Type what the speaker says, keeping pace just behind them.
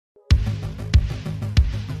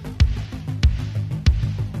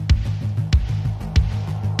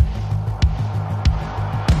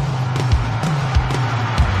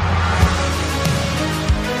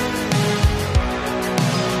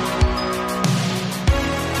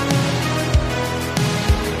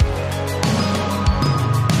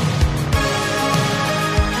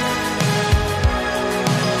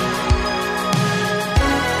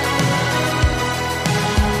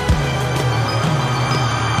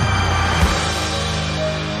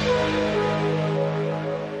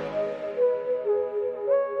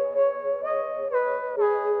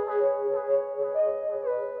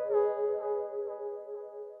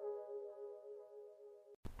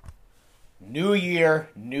New year,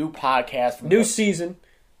 new podcast, New season.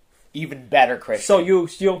 Even better, Christian. So you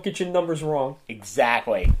don't get your numbers wrong.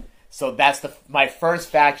 Exactly. So that's my first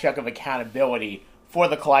fact check of accountability for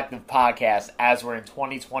the Collective Podcast as we're in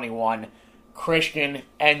 2021. Christian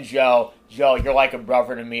and Joe. Joe, you're like a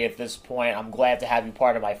brother to me at this point. I'm glad to have you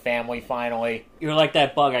part of my family finally. You're like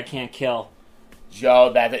that bug I can't kill.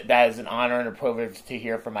 Joe, that is an honor and a privilege to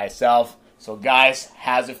hear for myself. So guys,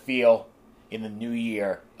 how's it feel in the new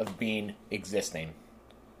year of existing?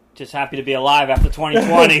 Just happy to be alive after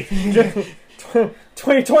 2020.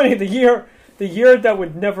 2020, the year that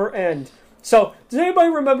would never end. So, does anybody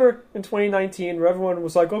remember in 2019 where everyone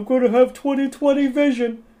was like, I'm going to have 2020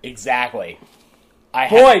 vision? Exactly.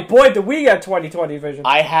 Boy, did we get 2020 vision.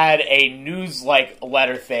 I had a news-like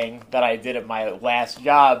letter thing that I did at my last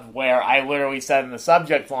job where I literally said in the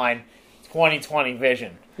subject line, 2020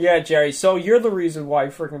 vision. Yeah, Jerry, so you're the reason why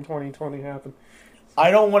freaking 2020 happened. I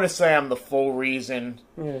don't want to say I'm the full reason,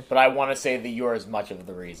 Yeah. but I want to say that you're as much of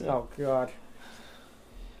the reason. Oh, God.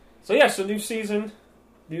 So, yeah, so new season,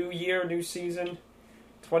 new year, new season,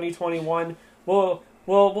 2021. We'll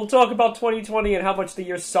talk about 2020 and how much the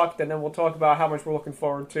year sucked, and then we'll talk about how much we're looking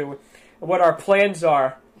forward to and what our plans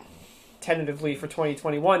are, tentatively, for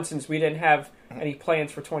 2021, since we didn't have any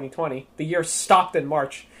plans for 2020. The year stopped in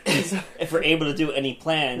March. If we're able to do any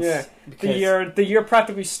plans. Yeah. Because The year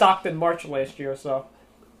practically stopped in March last year, so.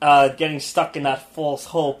 getting stuck in that false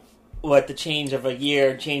hope with the change of a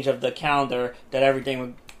year, change of the calendar, that everything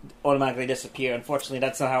would automatically disappear. Unfortunately,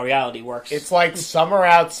 that's not how reality works. It's like summer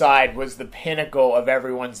outside was the pinnacle of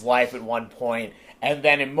everyone's life at one point, and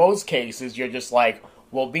then in most cases, you're just like,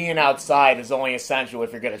 well, being outside is only essential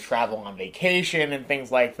if you're going to travel on vacation and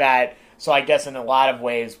things like that. So I guess in a lot of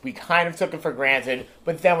ways, we kind of took it for granted,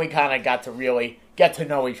 but then we kind of got to really get to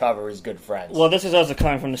know each other as good friends. Well, this is also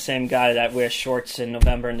coming from the same guy that wears shorts in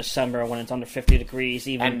November and December when it's under 50 degrees,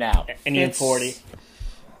 even and even 40.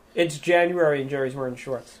 It's January and Jerry's wearing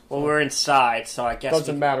shorts. Well, we're inside, so I guess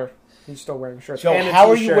Doesn't matter. He's still wearing shorts. So And a how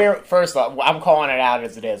are you t-shirt. wearing... First off, I'm calling it out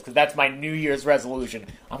as it is, because that's my New Year's resolution.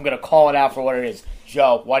 I'm going to call it out for what it is.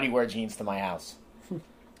 Joe, why do you wear jeans to my house?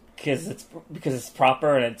 because it's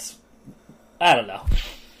proper and it's, I don't know,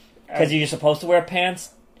 because you're supposed to wear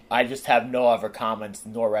pants. I just have no other comments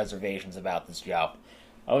nor reservations about this, Joe.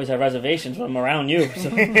 I always have reservations when I'm around you. So.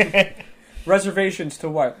 Reservations to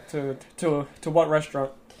what? To what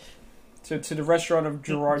restaurant? To the restaurant of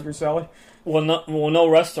Gerard Griselli? Well, no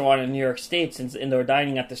restaurant in New York State, since indoor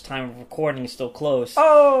dining at this time of recording is still closed.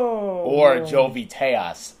 Oh! Or Joe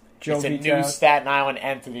Viteas. Joe It's a Viteas. new Staten Island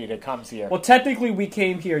entity that comes here. Well, technically, we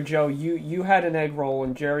came here, Joe. You had an egg roll,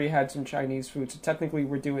 and Jerry had some Chinese food. So technically,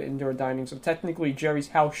 we're doing indoor dining. So technically, Jerry's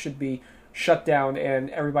house should be shut down, and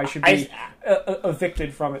everybody should be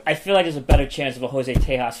evicted from it. I feel like there's a better chance of a Jose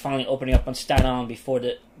Tejas finally opening up on Staten Island before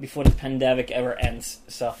the pandemic ever ends.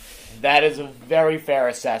 So That is a very fair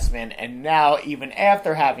assessment, and now, even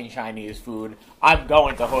after having Chinese food, I'm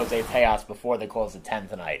going to Jose Tejas before they close at 10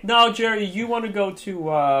 tonight. No, Jerry, you want to go to,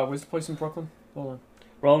 what's the place in Brooklyn? Hold on.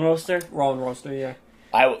 Rolling Roaster. Roll and Roaster, yeah.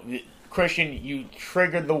 Christian, you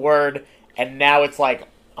triggered the word, and now it's like,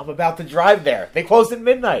 I'm about to drive there. They closed at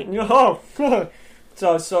midnight. Oh,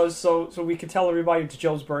 so we can tell everybody it's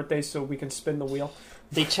Joe's birthday, so we can spin the wheel.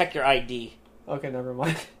 They check your ID. Okay, never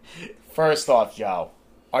mind. First off, Joe,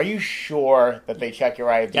 are you sure that they check your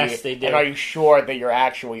ID? Yes, they do. And are you sure that you're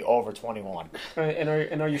actually over 21?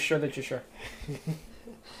 And are you sure that you're sure?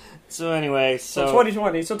 So anyway, So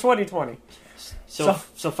 2020. So 2020. So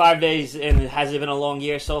 5 days in, has it been a long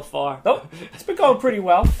year so far? Nope, it's been going pretty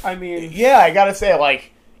well. I mean, Yeah, I gotta say,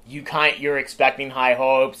 like, you're expecting high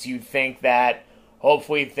hopes. You think that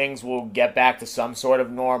hopefully things will get back to some sort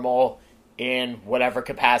of normal in whatever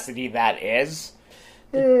capacity that is.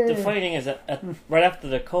 The funny thing is that right after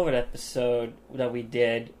the COVID episode that we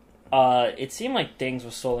did, it seemed like things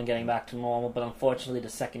were slowly getting back to normal, but unfortunately the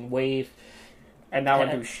second wave... and now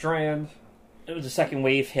a new strand. The second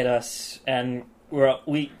wave hit us, and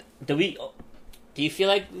do you feel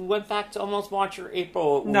like we went back to almost March or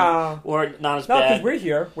April? No. Or not as No, bad? because we're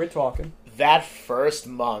here. We're talking. That first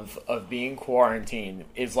month of being quarantined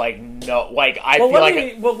is like I Well, feel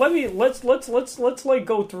like let's like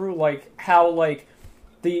go through like how like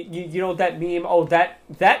the you know that meme. Oh, that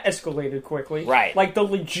escalated quickly. Right. Like the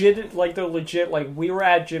legit like we were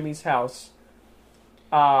at Jimmy's house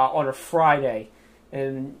on a Friday,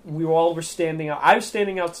 and we all were standing out. I was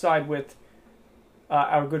standing outside with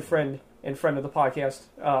our good friend and friend of the podcast,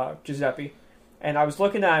 Giuseppe, and I was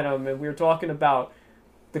looking at him, and we were talking about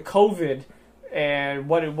the COVID and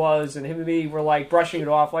what it was, and him and me were like brushing it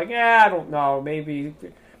off, like, I don't know, maybe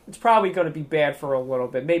it's probably going to be bad for a little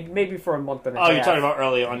bit, maybe for a month and a half. Oh, you're talking about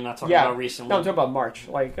early on, you're not talking about recently. No, I'm talking about March.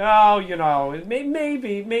 Like, oh, you know,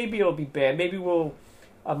 maybe it'll be bad. Maybe we'll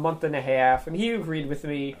a month and a half. And he agreed with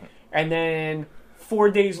me. And then 4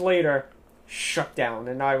 days later, shut down.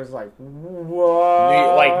 And I was like,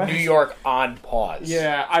 what? Like New York on pause.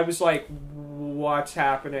 Yeah, I was like, what's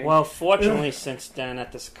happening? Well, fortunately, since then,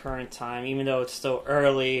 at this current time, even though it's still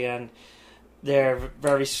early and they're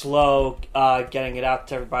very slow getting it out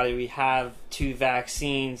to everybody, we have 2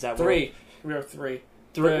 vaccines that we have 3.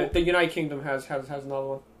 The United Kingdom has another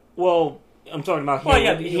one. Well, I'm talking about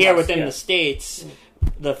here, here within the States.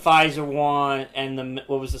 The Pfizer one and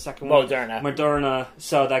what was the second one? Moderna.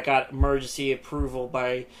 So that got emergency approval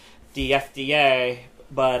by the FDA,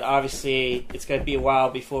 but obviously it's going to be a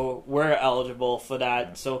while before we're eligible for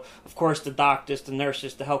that. So, of course, the doctors, the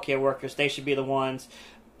nurses, the healthcare workers, they should be the ones,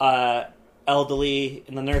 elderly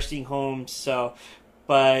in the nursing homes. So,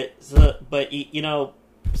 but you know,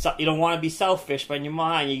 you don't want to be selfish, but in your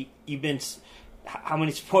mind, you've been how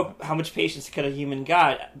much patience could a human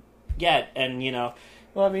get, and you know.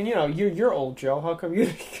 Well, I mean, you know, you're old, Joe. How come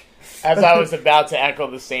you? As I was about to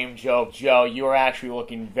echo the same joke, Joe, you were actually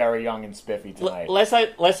looking very young and spiffy tonight. Last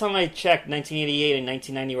time I checked, 1988 and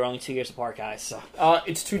 1990 were only 2 years apart, guys. So.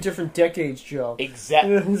 It's 2 different decades, Joe.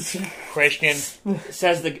 Exactly. Christian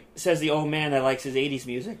says the old man that likes his 80s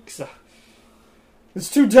music. So. It's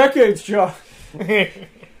 2 decades, Joe.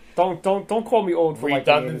 Don't call me old for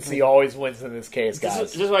redundancy always wins in this case,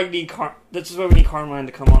 guys. This is why we need Carmine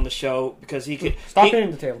to come on the show because he could stop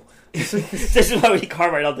hitting the table. This is why we need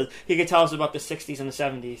Carmine. He could tell us about the 60s and the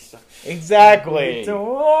 70s. So. Exactly.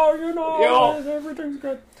 Oh, you know, everything's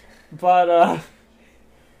good. But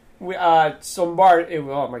so March.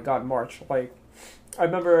 Oh my God, March. Like I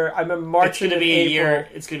remember March. It's going to be a year.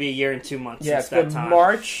 It's going to be a year and 2 months. Yeah, since that time.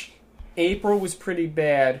 March, April was pretty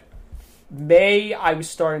bad. May, I was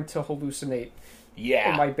starting to hallucinate.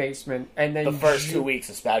 Yeah. In my basement. And then the first 2 weeks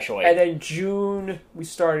especially. And then June, we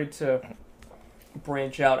started to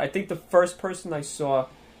branch out. I think the first person I saw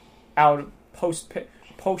out post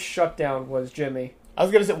shutdown was Jimmy. I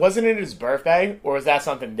was going to say, wasn't it his birthday? Or was that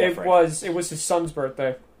something different? It was his son's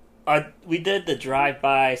birthday. We did the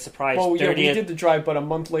drive-by surprise 30th. Yeah, we did the drive, but a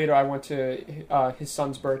month later I went to his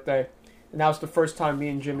son's birthday. And that was the first time me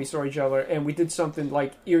and Jimmy saw each other, and we did something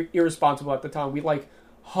like irresponsible at the time. We like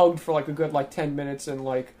hugged for like a good 10 minutes, and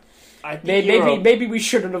like maybe we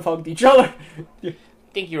shouldn't have hugged each other. I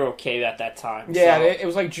think you were okay at that time. Yeah, so. It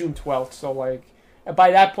was like June 12th, so like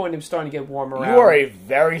by that point it was starting to get warmer. You are a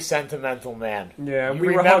very sentimental man. Yeah,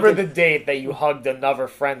 we remember the date that you hugged another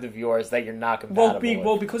friend of yours that you're not compatible with.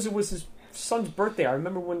 Well, because it was his son's birthday. I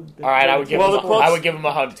remember when. All right, I would give him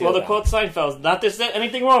a hug too. Well, the quote Seinfeld. Not there's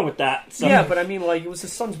anything wrong with that. So. Yeah, but I mean, like it was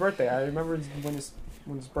his son's birthday. I remember when his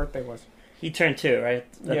birthday was. He turned 2, right?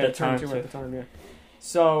 He turned 2 at the time. Yeah.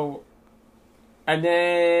 So, and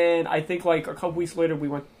then I think like a couple weeks later we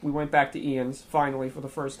went back to Ian's finally for the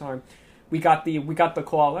first time. We got the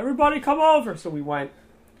call. Everybody come over. So we went.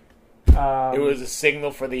 It was a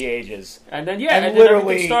signal for the ages. And then and then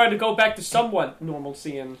everything started to go back to somewhat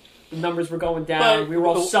normalcy and. The numbers were going down. We were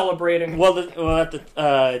all celebrating. Throughout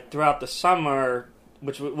the summer,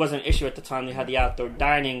 which was an issue at the time, they had the outdoor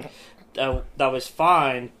dining. That was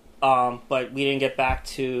fine, but we didn't get back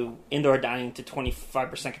to indoor dining to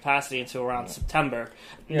 25% capacity until around September.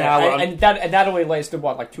 Yeah, now, and that only lasted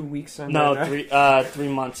what, like 2 weeks? No, 3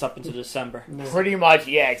 months up into December. Pretty much,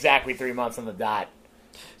 yeah, exactly 3 months on the dot.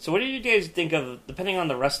 So, what do you guys think of, depending on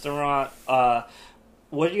the restaurant?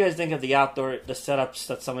 What do you guys think of the setups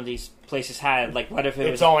that some of these places had? Like, what if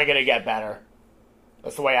it's only going to get better?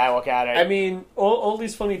 That's the way I look at it. I mean, all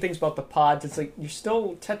these funny things about the pods, it's like you're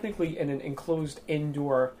still technically in an enclosed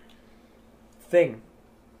indoor thing.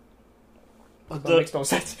 That makes no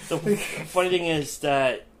sense. The funny thing is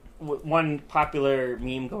that one popular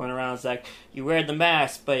meme going around is like, you wear the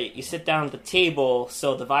mask, but you sit down at the table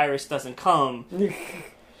so the virus doesn't come.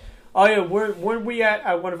 Oh yeah, weren't we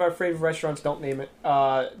at one of our favorite restaurants? Don't name it.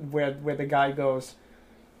 Where the guy goes,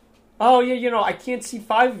 oh yeah, you know I can't see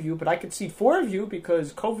 5 of you, but I can see 4 of you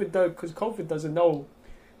because COVID doesn't know,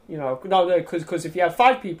 you know, no, because if you have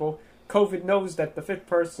 5 people, COVID knows that the 5th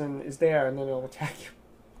person is there and then it'll attack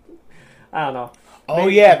you. I don't know. Oh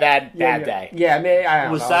yeah, that day. Yeah, I don't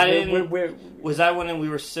know. Was that when we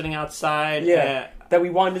were sitting outside? Yeah, that we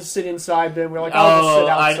wanted to sit inside, but we're like, I'll just sit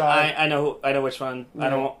outside. I know which one. Yeah. I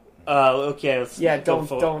don't. Okay.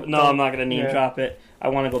 Don't. No, I'm not gonna name drop it. I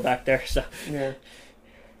want to go back there. So yeah,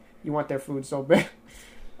 you want their food so bad.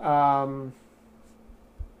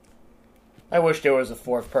 I wish there was a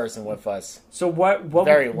fourth person with us. So what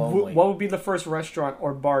Very lonely. What would be the first restaurant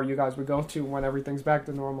or bar you guys would go to when everything's back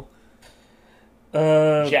to normal?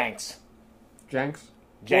 Jenks. Jenks?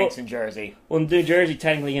 Jenks in Jersey. Well, in New Jersey,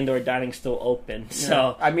 technically indoor dining's still open. Yeah.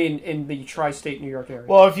 So I mean, in the tri-state New York area.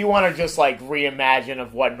 Well, if you want to just like reimagine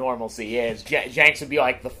of what normalcy is, Jenks would be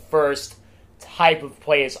like the first type of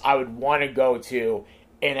place I would want to go to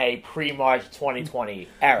in a pre-March 2020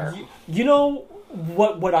 era. You know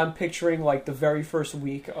what I'm picturing, like the very first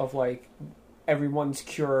week of like everyone's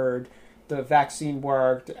cured, the vaccine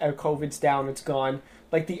worked, COVID's down, it's gone.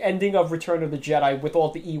 Like the ending of Return of the Jedi with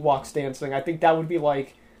all the Ewoks dancing. I think that would be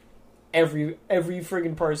like every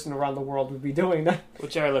friggin' person around the world would be doing that.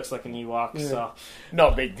 Which area looks like an Ewok, Yeah. so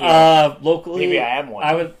No big deal. Locally, Maybe I am one.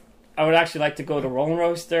 I would actually like to go to Rolling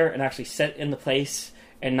Roaster and actually sit in the place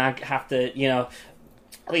and not have to,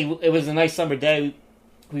 it was a nice summer day.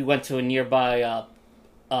 We went to a nearby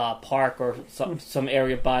park or some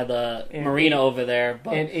area by the marina over there.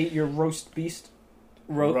 But And ate your roast beast.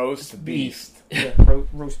 Roast beast. Yeah,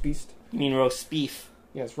 roast beast. You mean roast beef?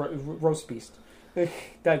 Yes, roast beast.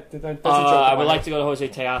 That's a joke. I would like to go to Jose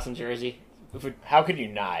Tejas in Jersey. How could you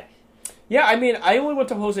not? Yeah, I mean, I only went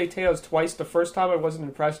to Jose Tejas twice. The first time I wasn't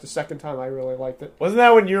impressed. The second time I really liked it. Wasn't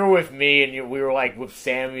that when you were with me and we were like with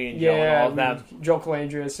Sammy and Joe and all of them? Joe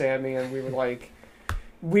Calandria, Sammy, and we were like,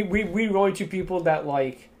 we were only two people that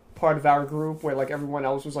like part of our group where like everyone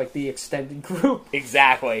else was like the extended group.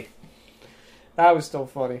 Exactly. That was still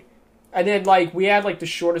funny. And then like we had like the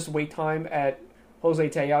shortest wait time at Jose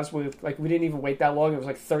Tejas. We didn't even wait that long. It was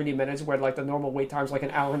like 30 minutes, where like the normal wait time's like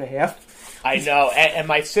an hour and a half. I know. And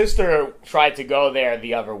my sister tried to go there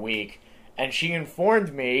the other week, and she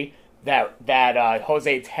informed me that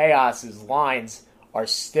Jose Tejas' lines are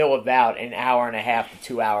still about an hour and a half to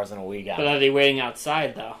 2 hours in a weekend. But are they waiting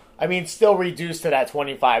outside though? I mean, still reduced to that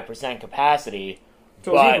 25% capacity.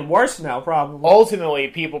 So it's even worse now, probably. Ultimately,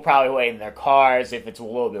 people probably wait in their cars. If it's a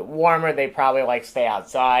little bit warmer, they probably like stay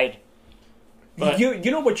outside. But you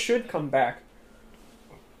know what should come back?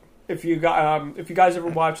 If you guys ever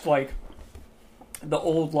watched like the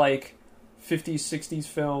old like 50s 60s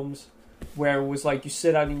films where it was like you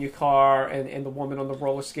sit out in your car and the woman on the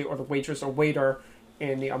roller skate, or the waitress or waiter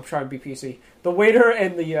and I'm trying to be PC. The waiter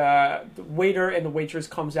and the waiter and the waitress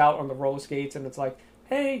comes out on the roller skates, and it's like,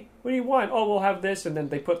 hey, what do you want? Oh, we'll have this, and then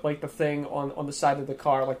they put like the thing on the side of the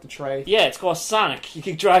car, like the tray. Yeah, it's called Sonic. You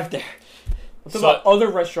can drive there. What about other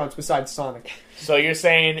restaurants besides Sonic? So you're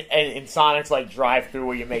saying in Sonic's like drive-through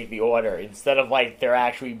where you make the order, instead of like there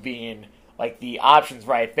actually being like the options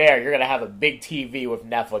right there, you're gonna have a big TV with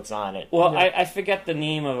Netflix on it. Well, yeah. I forget the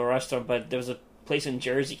name of a restaurant, but there was a place in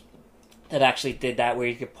Jersey that actually did that, where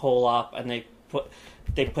you could pull up and they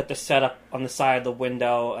put the setup on the side of the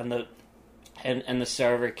window, and the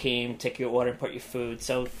server came, take your order, and put your food.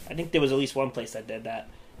 So I think there was at least one place that did that.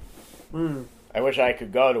 I wish I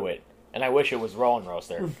could go to it, and I wish it was Rolling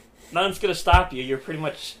Roaster. Nothing's gonna stop you. You're pretty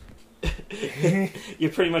much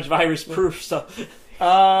virus proof. So boy,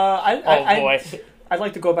 I'd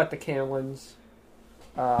like to go back to Canlin's.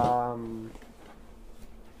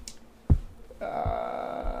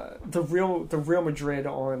 The Real Madrid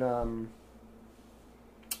on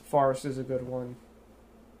Forest is a good one.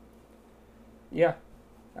 Yeah.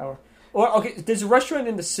 Okay, there's a restaurant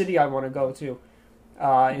in the city I want to go to.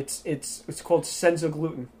 It's called Senza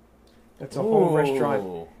Gluten. It's a whole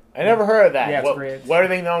restaurant. I never heard of that. Yeah, it's great. What are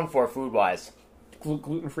they known for food-wise?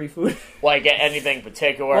 Gluten-free food. Like anything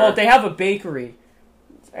particular? Well, they have a bakery,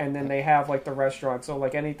 and then they have like the restaurant. So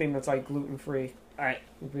like anything that's like gluten-free. All right,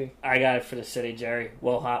 I got it for the city, Jerry.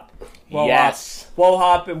 Wohop. Yes.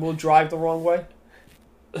 Wohop, and we'll drive the wrong way.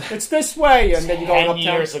 It's this way, and then you go uptown.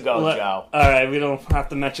 10 years ago, Joe. All right, we don't have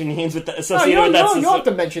to mention names with that. You don't have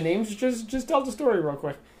to mention names. Just tell the story real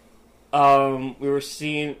quick. We were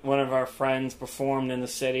seeing one of our friends performed in the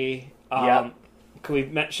city. Yep.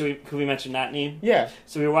 Could we mention that name? Yeah.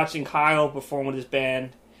 So we were watching Kyle perform with his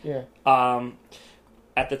band. Yeah.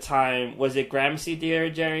 At the time, was it Gramercy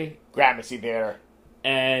Theater, Jerry? Gramercy Theater.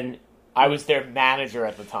 And I was their manager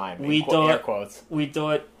at the time. Air quotes. We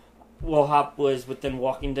thought Wohop was within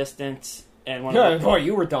walking distance, and boy,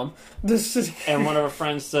 you were dumb. And one of our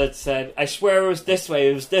friends said, "I swear it was this way.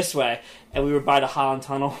 It was this way," and we were by the Holland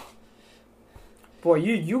Tunnel. Boy,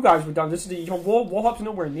 you guys were dumb. Wohop's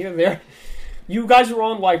nowhere near there. You guys were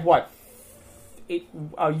on like what?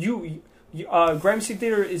 Gramercy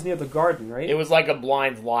Theater is near the Garden, right? It was like a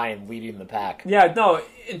blind lion leading the pack. Yeah, no,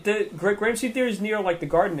 the Gramercy Theater is near like the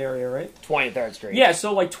Garden area, right? 23rd Street. Yeah,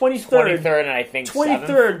 so like 23rd. 23rd and I think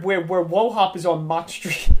 23rd, where Wohop is on Mott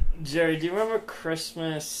Street. Jerry, do you remember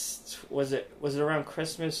Christmas? Was it around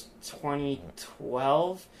Christmas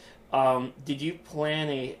 2012? Did you plan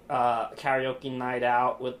a karaoke night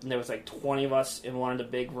out with? There was like 20 of us in one of the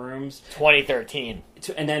big rooms. 2013,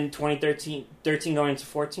 and then 2013 going into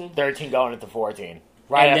 14. 13 going into 14,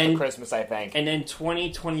 right and after then, Christmas, I think. And then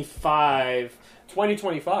 2025.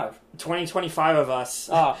 2025 of us.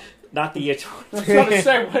 Not the year 20. I was going to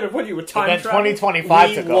say, what are you, a time travel?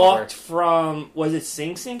 2025 took over. We walked from, was it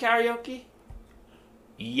Sing Sing Karaoke?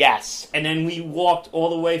 Yes. And then we walked all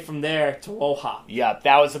the way from there to Woha. Yep,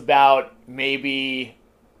 that was about maybe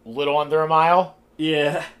a little under a mile.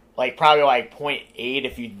 Yeah. Probably 0.8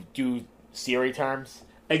 if you do Siri terms.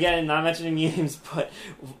 Again, not mentioning names, but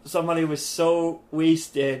somebody was so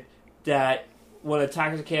wasted that when a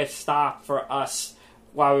taxi cab stopped for us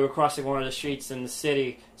while we were crossing one of the streets in the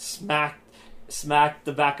city, smacked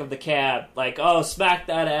the back of the cab. Smack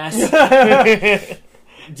that ass.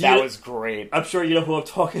 That was great. I'm sure you know who I'm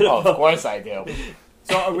talking about. Of course I do.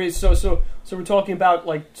 So we're talking about,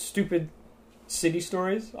 stupid city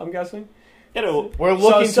stories, I'm guessing? We're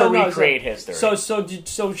looking to recreate history. So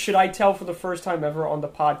should I tell for the first time ever on the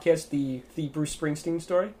podcast the Bruce Springsteen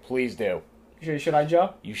story? Please do. Should I,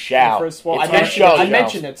 Joe? You shall. I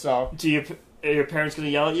mentioned it, so... Are your parents going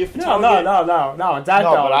to yell at you? No. Dad,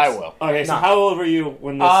 but I will. Okay, so how old were you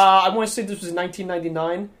when this... I want to say this was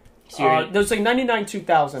 1999. So it was 99,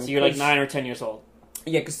 2000. So you're 9 or 10 years old.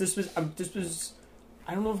 Yeah, because this was...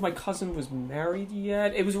 I don't know if my cousin was married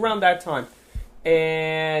yet. It was around that time.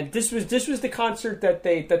 And this was the concert that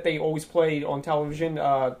they always played on television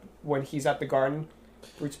when he's at the Garden.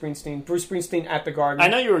 Bruce Springsteen at the Garden. I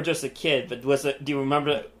know you were just a kid, but do you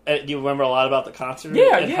remember a lot about the concert?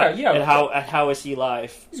 Yeah. And how is he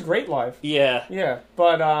live? He's great live. Yeah.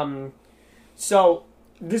 But so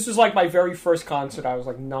this was my very first concert. I was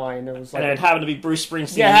 9. It was and it happened to be Bruce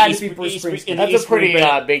Springsteen. Yeah, it had to be Bruce Springsteen. That's a pretty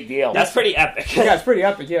big deal. That's pretty epic. Yeah, it's pretty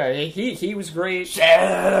epic. Yeah, he was great.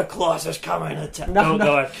 Santa Claus is coming to town.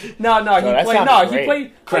 No. He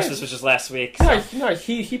played. Christmas was just last week. So. No,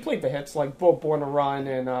 he played the hits Born to Run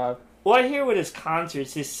and. Well, I hear with his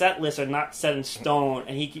concerts, his set lists are not set in stone,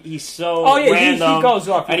 and he's so random. He goes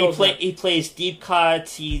off. He plays deep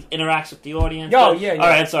cuts. He interacts with the audience. Yeah. All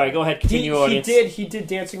right, sorry. Go ahead. Continue, audience. He did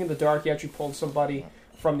Dancing in the Dark. He actually pulled somebody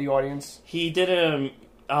from the audience. He did it.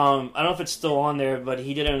 I don't know if it's still on there, but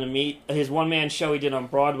he did it on his one-man show he did on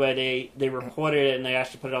Broadway. They recorded it and they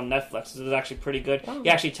actually put it on Netflix. It was actually pretty good. Oh. He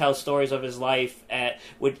actually tells stories of his life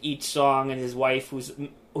with each song, and his wife, who's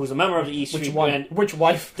a member of the E Street Band. Which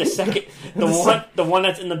wife? The second, the one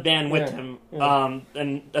that's in the band with him. Yeah.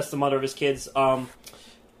 And that's the mother of his kids.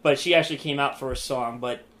 But she actually came out for a song.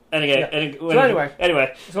 But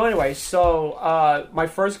anyway. So my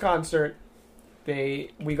first concert,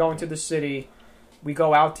 we go into the city. We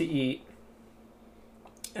go out to eat,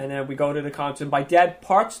 and then we go to the concert. My dad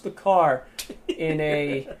parks the car in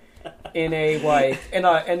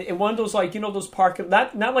one of those those parking,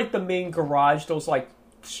 not the main garage, those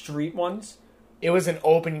street ones. It was an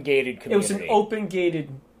open gated community. It was an open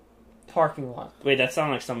gated parking lot. Wait, that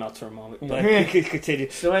sounded like something else for a moment. But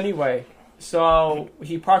continue. So anyway,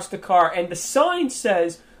 he parks the car, and the sign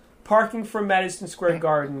says, "Parking for Madison Square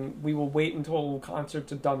Garden. We will wait until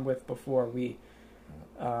concerts are done with before we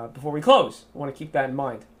close." I want to keep that in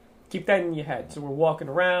mind. Keep that in your head. So we're walking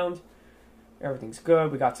around. Everything's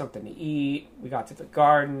good. We got something to eat. We got to the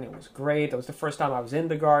Garden. It was great. That was the first time I was in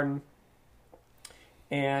the Garden.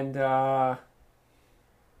 And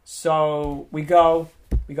so we go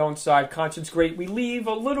inside. Concert's great. We leave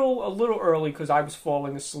a little early because I was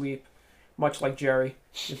falling asleep, much like Jerry.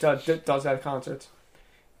 It does at concerts.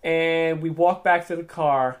 And we walk back to the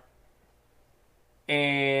car,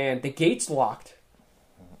 and the gate's locked.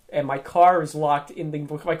 And my car is locked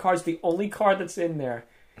my car's the only car that's in there.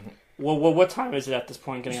 Well, what time is it at this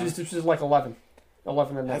point? This is 11.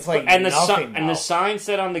 11 at night. That's the sign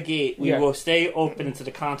said on the gate, we will stay open until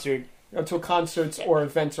the concert. Until concerts or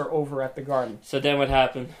events are over at the Garden. So then what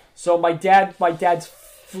happened? So my dad's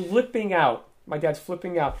flipping out.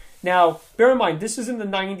 Now, bear in mind, this is in the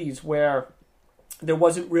 90s where there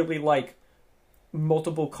wasn't really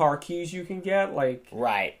multiple car keys you can get,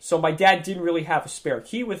 right. So my dad didn't really have a spare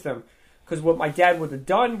key with him, because what my dad would have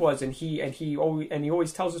done was, and he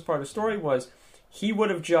always tells this part of the story, was he would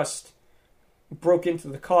have just broke into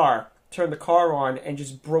the car, turned the car on, and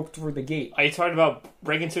just broke through the gate. Are you talking about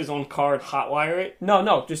break into his own car and hotwire it?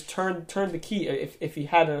 No, just turn the key if he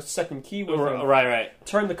had a second key with him. Right.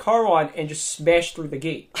 Turn the car on and just smash through the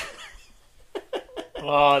gate.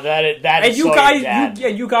 Oh, that is and you guys,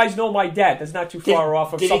 you guys know my dad. That's not too far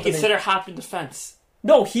off of something. Did he consider hopping the fence?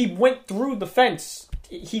 No, he went through the fence.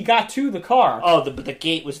 he got to the car. Oh, but the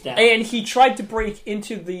gate was down. And he tried to break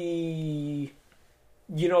into the...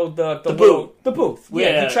 the booth. The booth.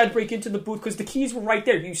 Yeah, he tried to break into the booth because the keys were right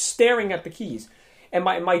there. He was staring at the keys. And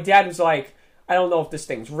my dad was like, I don't know if this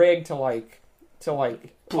thing's rigged to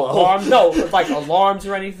alarm. No, like alarms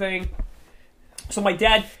or anything. So my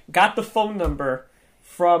dad got the phone number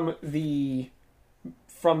from the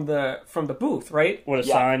booth, right? What a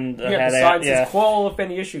sign. The sign says call if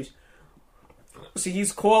any issues. So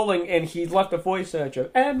he's calling and he left a voice message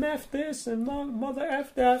of MF this and mother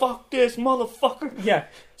F that. Fuck this motherfucker. Yeah.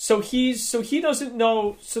 So he doesn't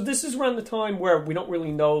know. So this is around the time where we don't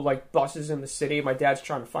really know like buses in the city. My dad's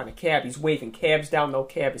trying to find a cab. He's waving cabs down. No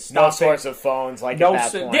cab is stopping. No source of phones like at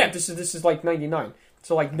that point. Yeah. This is like 99.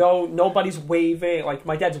 So like nobody's waving. Like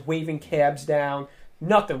my dad's waving cabs down.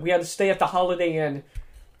 Nothing. We had to stay at the Holiday Inn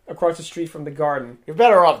across the street from the Garden. You're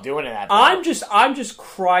better off doing it. I'm just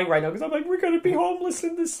crying right now because I'm like, we're gonna be homeless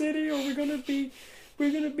in the city, or we're gonna be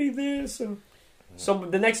this. And so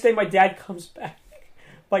the next day, my dad comes back.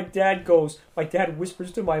 My dad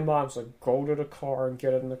whispers to my mom, "He's like, go to the car and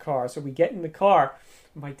get in the car." So we get in the car.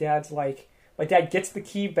 My dad gets the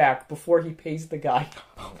key back before he pays the guy.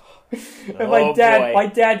 And my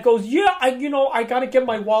dad goes, "Yeah, I gotta get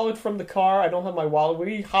my wallet from the car. I don't have my wallet."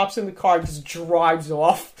 He hops in the car and just drives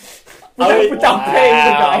off without paying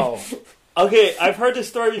the guy. Okay, I've heard this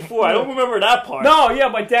story before. I don't remember that part. No, yeah,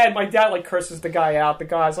 my dad like curses the guy out. The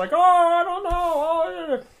guy's like, "Oh, I don't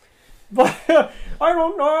know, but I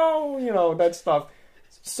don't know," that stuff.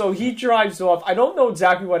 So he drives off. I don't know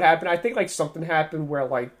exactly what happened. I think like something happened where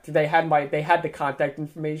like they had the contact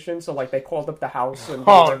information, so like they called up the house and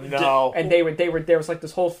there was like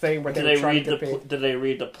this whole thing where they were trying to pay. Did they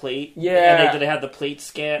read the plate? Yeah. And did they have the plate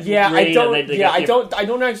scan? Yeah, I don't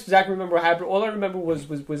exactly remember what happened. All I remember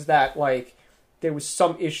was that like there was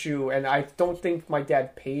some issue, and I don't think my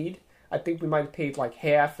dad paid. I think we might have paid like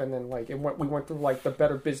half, and then like we went through like the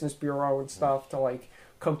Better Business Bureau and stuff to like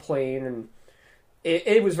complain and.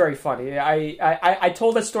 It was very funny. I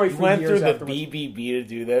told that story for years. You went through the BBB to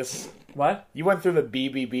do this? What? You went through the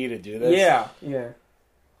BBB to do this? Yeah.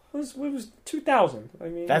 It was 2000. I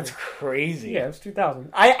mean, that's crazy. Yeah, it was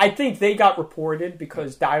 2000. I think they got reported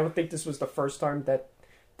because I don't think this was the first time that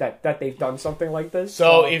they've done something like this.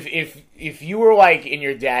 So if you were like in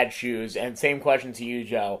your dad's shoes, and same question to you,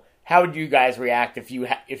 Joe, how would you guys react if you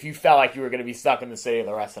felt like you were going to be stuck in the city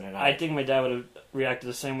the rest of the night? I think my dad would have reacted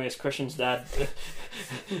the same way as Christian's dad.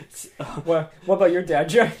 What about your dad,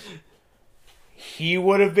 Jay? He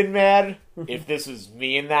would have been mad if this was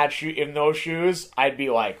me in those shoes. I'd be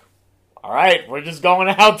like, all right, we're just going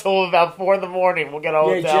out till about 4 in the morning. We'll get a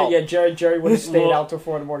hotel. Jerry would have stayed out till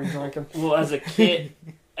 4 in the morning drinking. Well, as a kid,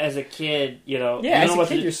 yeah, as a kid,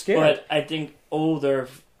 you're scared. But I think older,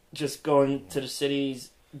 just going to the city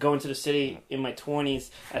in my 20s,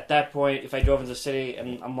 at that point, if I drove into the city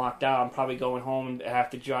and I'm locked out, I'm probably going home and I have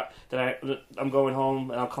to drive. I'm going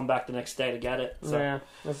home and I'll come back the next day to get it. So. Yeah,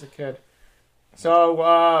 as a kid.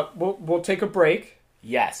 So we'll take a break.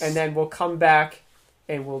 Yes, and then we'll come back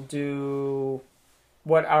and we'll do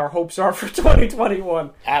what our hopes are for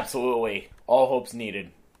 2021. Absolutely, all hopes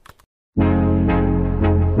needed.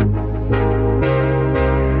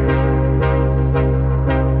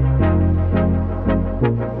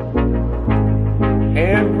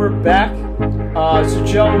 And we're back. So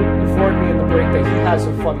Joe informed me in the break that he has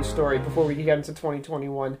a funny story before we can get into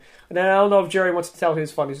 2021. And then I don't know if Jerry wants to tell his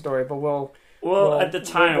funny story, but we'll at the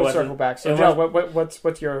time we'll circle back. So Joe,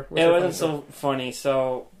 what's your it wasn't so funny.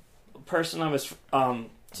 So person I was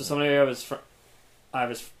somebody I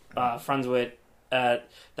was friends with at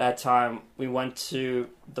that time, we went to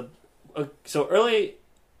so early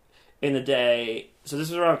in the day. So this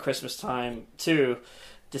was around Christmas time too,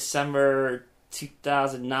 December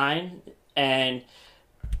 2009, and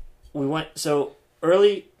we went so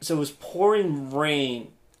early. So it was pouring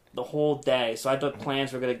rain the whole day. So I thought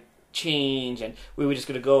plans were gonna change, and we were just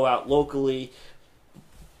gonna go out locally.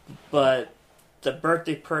 But the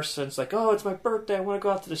birthday person's like, "Oh, it's my birthday. I want to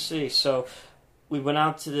go out to the city." So we went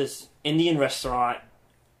out to this Indian restaurant.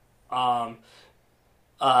 It's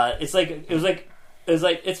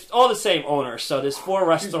all the same owner. So there's four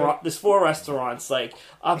restaurants like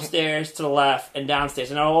upstairs to the left and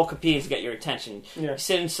downstairs, and they're all competing to get your attention. Yeah. You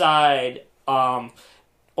sit inside,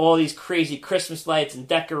 all these crazy Christmas lights and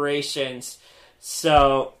decorations.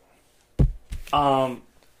 So I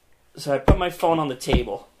put my phone on the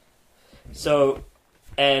table. So,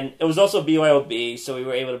 and it was also BYOB, so we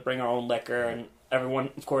were able to bring our own liquor, and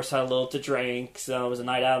everyone, of course, had a little to drink. So it was a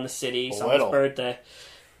night out in the city, someone's birthday.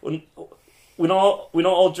 We don't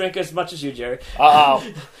all drink as much as you, Jerry.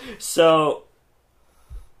 Uh-oh. So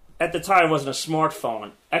at the time, wasn't a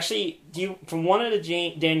smartphone. Actually, from one of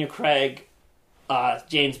the Daniel Craig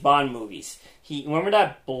James Bond movies, remember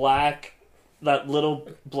that little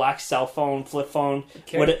black cell phone, flip phone?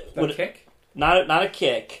 Kick? Not a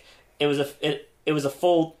kick. It was a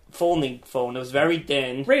folding phone. It was very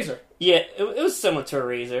thin. Razor. Yeah, it was similar to a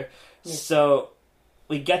Razor. Yeah. So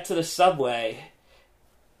we get to the subway.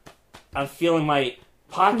 I'm feeling my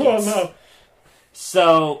pockets. Oh no!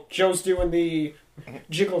 So Joe's doing the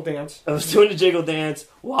jiggle dance. I was doing the jiggle dance.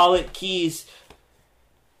 Wallet, keys,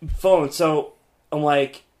 phone. So I'm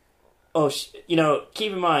like,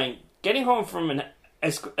 keep in mind, getting home from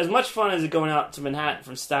as much fun as going out to Manhattan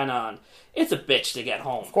from Staten Island, it's a bitch to get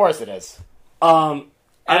home. Of course it is.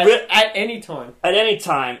 At any time. At any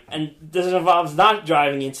time. And this involves not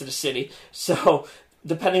driving into the city. So,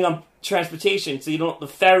 depending on transportation. So, the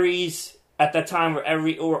ferries at that time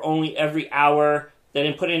were only every hour. They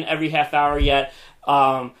didn't put in every half hour yet.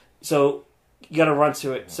 So, you gotta run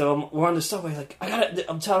to it. So, we're on the subway, like,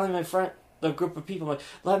 I'm telling my friend, the group of people, I'm like,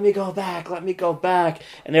 let me go back.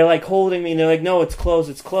 And they're, like, holding me, and they're like, no, it's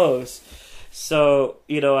closed. So,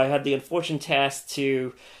 I had the unfortunate task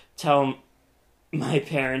to tell them, my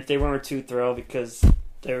parents, they weren't too thrilled because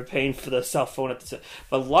they were paying for the cell phone at the time.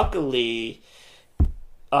 But luckily,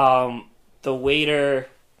 the waiter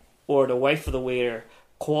or the wife of the waiter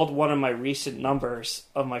called one of my recent numbers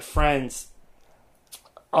of my friends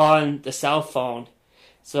on the cell phone.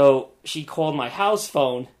 So she called my house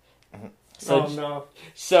phone. So, no.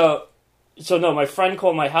 So no, my friend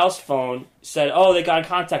called my house phone, said, they got in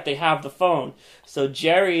contact, they have the phone. So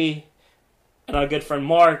Jerry and our good friend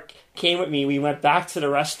Mark came with me. We went back to the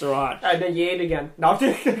restaurant. And then you ate again. No.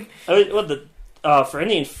 For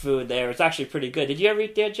Indian food there, it's actually pretty good. Did you ever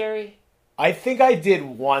eat there, Jerry? I think I did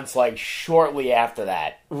once, like, shortly after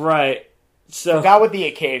that. Right. So, forgot what the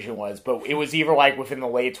occasion was, but it was either, like, within the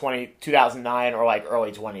late 2009 or, like,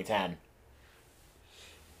 early 2010.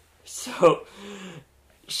 So,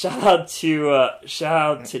 shout out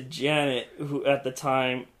to Janet, who at the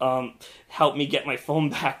time helped me get my phone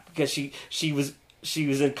back because she was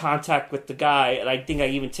in contact with the guy, and I think I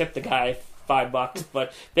even tipped the guy $5.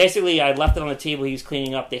 But basically, I left it on the table. He was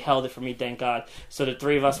cleaning up. They held it for me, thank God. So the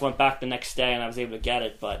three of us went back the next day, and I was able to get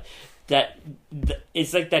it. But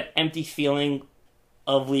it's like that empty feeling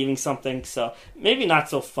of leaving something. So maybe not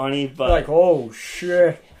so funny, but like, oh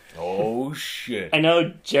shit. I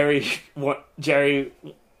know Jerry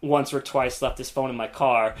once or twice left his phone in my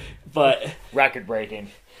car, but record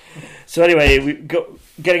breaking. So anyway,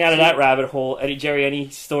 getting out of that rabbit hole. Jerry, any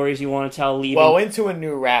stories you want to tell? Leaving? Well, into a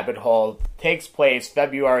new rabbit hole takes place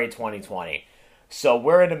February 2020. So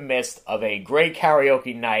we're in the midst of a great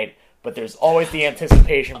karaoke night, but there's always the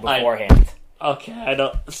anticipation beforehand. Okay, I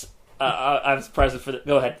don't. I was present for the.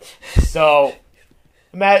 Go ahead. So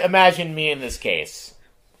imagine me in this case.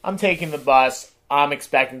 I'm taking the bus. I'm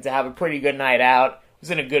expecting to have a pretty good night out. I was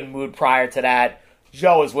in a good mood prior to that.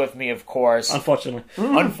 Joe was with me, of course.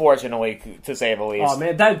 Unfortunately, to say the least. Oh,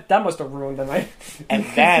 man, that must have ruined the night. And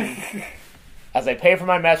then, as I pay for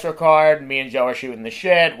my MetroCard, me and Joe are shooting the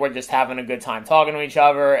shit. We're just having a good time talking to each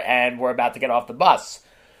other, and we're about to get off the bus.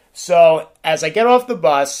 So, as I get off the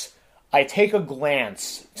bus, I take a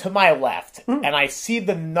glance to my left, and I see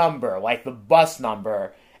the number, like the bus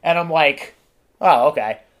number, and I'm like, oh,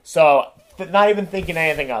 okay. So, not even thinking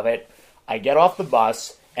anything of it, I get off the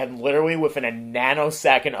bus, and literally within a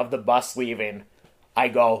nanosecond of the bus leaving, I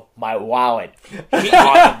go, my wallet on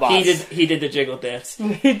the bus. He did the jiggle dance.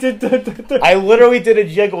 He did the I literally did a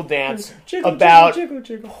jiggle dance about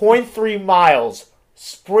 0.3 miles,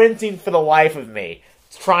 sprinting for the life of me,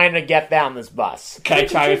 trying to get down this bus. Can I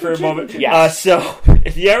try it for a moment? Yes. So,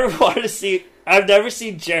 if you ever want to see, I've never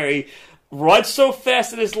seen Jerry run so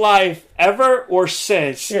fast in his life ever or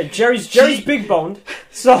since. Yeah, Jerry's big boned.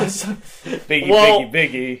 So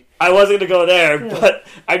Biggie. I wasn't gonna go there, but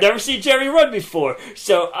I've never seen Jerry run before.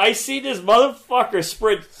 So I see this motherfucker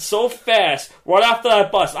sprint so fast right after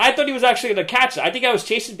that bus. I thought he was actually gonna catch it. I think I was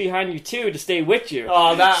chasing behind you too to stay with you.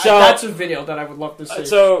 Oh, that's a video that I would love to see.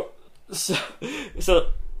 So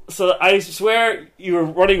I swear you were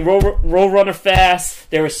running roll runner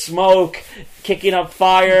fast. There was smoke, kicking up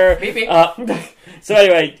fire. So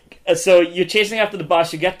anyway, so you're chasing after the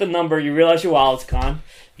bus. You get the number. You realize your wallet's gone.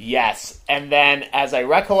 Yes, and then as I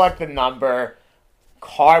recollect the number,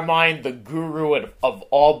 Carmine, the guru of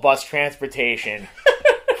all bus transportation,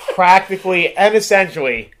 practically and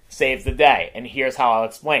essentially saves the day. And here's how I'll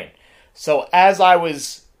explain. So as I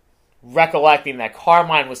was recollecting that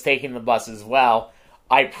Carmine was taking the bus as well,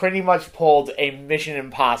 I pretty much pulled a Mission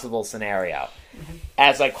Impossible scenario.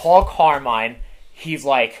 As I call Carmine, he's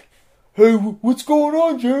like, hey, what's going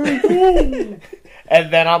on, Jerry?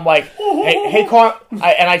 And then I'm like, hey,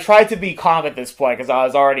 and I tried to be calm at this point because I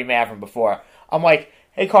was already mad from before. I'm like,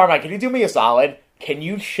 hey, Carmine, can you do me a solid? Can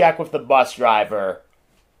you check with the bus driver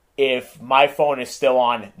if my phone is still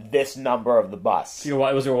on this number of the bus? It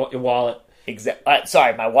was your wallet.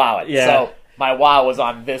 Sorry, my wallet. Yeah. So my wallet was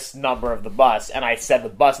on this number of the bus, and I said the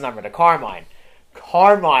bus number to Carmine.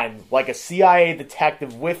 Carmine, like a CIA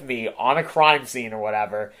detective with me on a crime scene or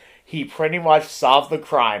whatever, he pretty much solved the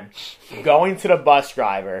crime, going to the bus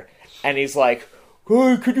driver, and he's like,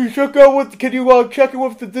 "Hey, could you check in with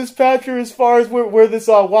the dispatcher as far as where this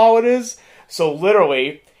wallet is?" So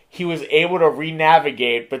literally, he was able to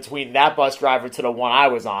re-navigate between that bus driver to the one I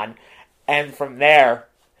was on, and from there,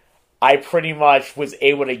 I pretty much was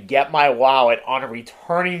able to get my wallet on a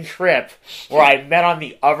returning trip where I met on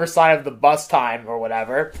the other side of the bus time or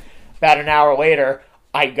whatever. About an hour later,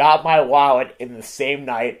 I got my wallet in the same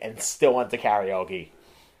night and still went to karaoke.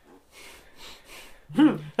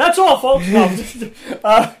 That's all, folks.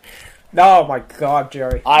 Oh my God,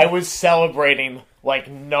 Jerry. I was celebrating like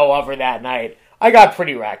no other that night. I got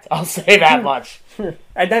pretty wrecked, I'll say that much.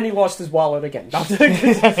 And then he lost his wallet again. No,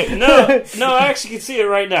 I actually can see it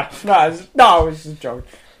right now. No, it was just a joke.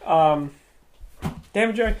 Damn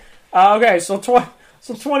it, Jerry. Okay, so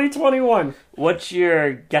 2021. What's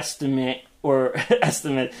your guesstimate or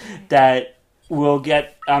estimate that we'll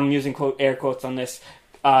get, I'm using air quotes on this,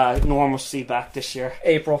 normalcy back this year?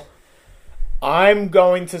 April. I'm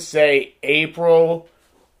going to say April,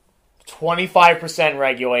 25%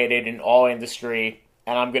 regulated in all industry,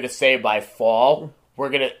 and I'm going to say by fall,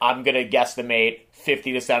 I'm going to guesstimate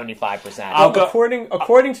 50 to 75%.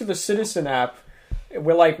 According to the Citizen app,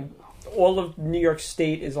 we're like, all of New York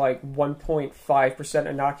State is like 1.5%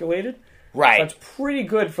 inoculated. Right. So that's pretty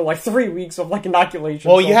good for like 3 weeks of like inoculation.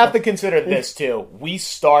 Well, you have to consider this too. We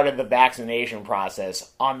started the vaccination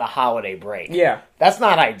process on the holiday break. Yeah. That's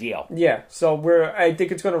not ideal. Yeah. So I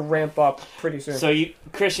think it's going to ramp up pretty soon. So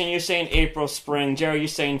Christian, you're saying April, spring. Jerry, you're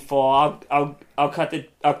saying fall. I'll cut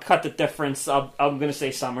the difference. I'm going to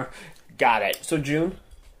say summer. Got it. So June?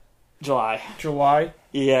 July. Mm.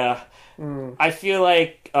 Yeah. I feel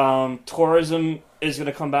like tourism is going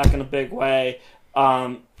to come back in a big way.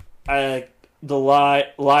 The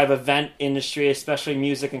live event industry, especially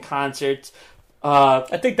music and concerts.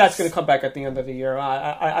 I think that's going to come back at the end of the year.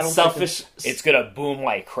 I don't think it's going to boom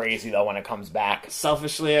like crazy, though, when it comes back.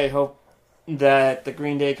 Selfishly, I hope that the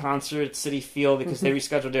Green Day concert at Citi Field, because they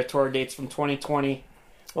rescheduled their tour dates from 2020.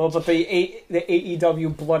 Well, but the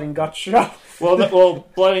AEW Blood and Guts show.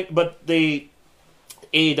 But the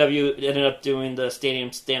AEW ended up doing the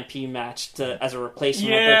Stadium Stampede match as a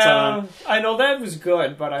replacement at the time. I know that was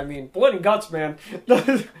good, but I mean, Blood and Guts, man.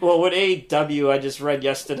 Well, with AEW, I just read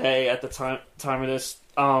yesterday at the time of this,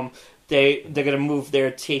 they're going to move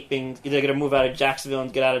their taping. They're going to move out of Jacksonville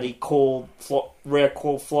and get out of the rare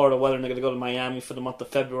cold Florida weather, and they're going to go to Miami for the month of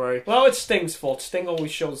February. Well, it's Sting's fault. Sting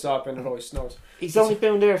always shows up, and it always snows. He's only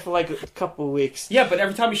been there for like a couple of weeks. Yeah, but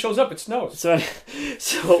every time he shows up, it snows. So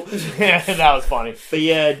yeah, that was funny. But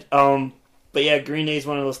yeah, Green Day is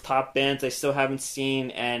one of those top bands I still haven't seen,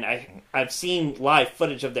 and I've seen live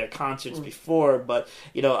footage of their concerts before. But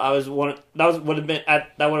that would have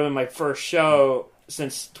been my first show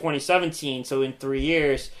since 2017. So in 3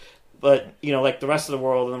 years. But, like the rest of the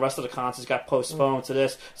world and the rest of the concerts got postponed to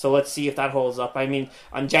this. So let's see if that holds up. I mean,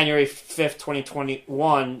 on January 5th,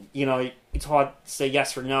 2021, it's hard to say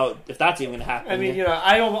yes or no if that's even going to happen. I mean,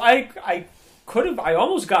 I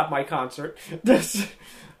almost got my concert. But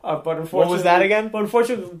unfortunately, what was that again? But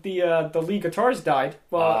unfortunately, the lead guitarist died.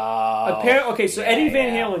 Well, Eddie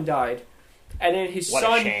Van Halen died. And then his son...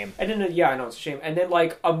 What a shame. And then, I know, it's a shame. And then,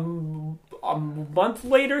 like, a month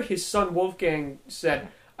later, his son Wolfgang said...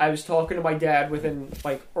 I was talking to my dad within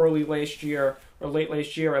like early last year or late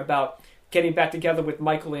last year about getting back together with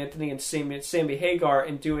Michael Anthony and Sammy Hagar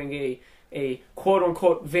and doing a quote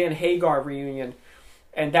unquote Van Hagar reunion,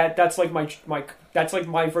 and that's like my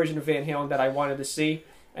version of Van Halen that I wanted to see,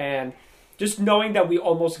 and just knowing that we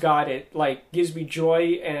almost got it like gives me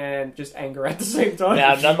joy and just anger at the same time.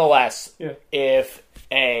 Now, nonetheless, if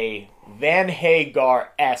a Van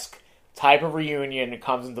Hagar-esque type of reunion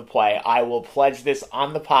comes into play, I will pledge this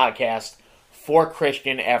on the podcast for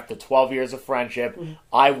Christian after 12 years of friendship.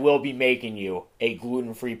 I will be making you a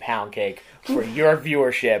gluten-free pound cake for your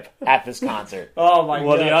viewership at this concert. Oh my god.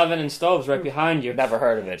 Well, the oven and stove's right behind you. Never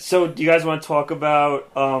heard of it. So, do you guys want to talk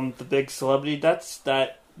about the big celebrity deaths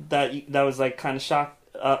that was like kind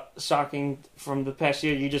of shocking from the past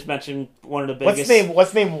year? You just mentioned one of the biggest.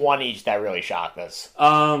 Let's name one each that really shocked us.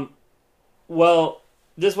 Well,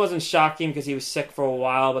 this wasn't shocking because he was sick for a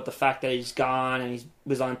while, but the fact that he's gone and he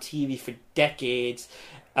was on TV for decades,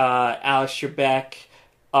 Alex Trebek,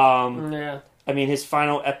 I mean, his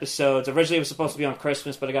final episodes, originally it was supposed to be on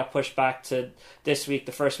Christmas, but it got pushed back to this week,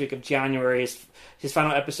 the first week of January. His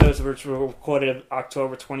final episodes, which were recorded in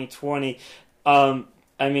October 2020. I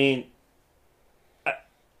mean,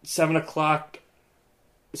 7 o'clock...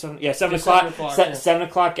 7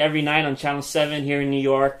 o'clock every night on Channel 7 here in New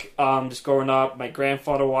York. Just growing up, my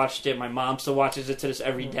grandfather watched it. My mom still watches it to this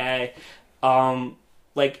every day.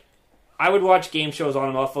 Like, I would watch game shows on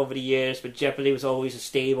and off over the years, but Jeopardy was always a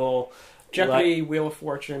stable. Jeopardy, Wheel of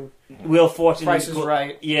Fortune. Price is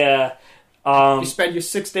Right. Yeah. You spend your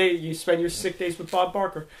 6 days. You spend your 6 days with Bob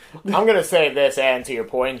Barker. I'm gonna say this, and to your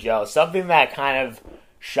point, Joe, something that kind of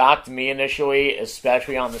shocked me initially,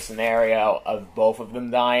 especially on the scenario of both of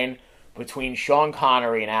them dying, between Sean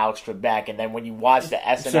Connery and Alex Trebek, and then when you watch the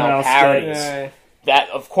SNL parodies, that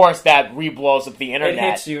of course that re-blows up the internet.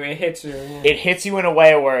 It hits you. Yeah. It hits you in a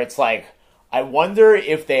way where it's like, I wonder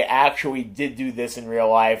if they actually did do this in real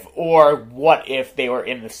life, or what if they were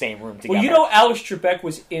in the same room together. Well, you know, Alex Trebek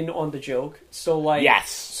was in on the joke, so like, yes.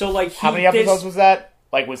 So like, how many episodes was that?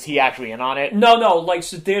 Like, was he actually in on it? No. Like,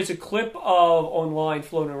 so there's a clip of online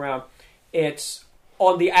floating around. It's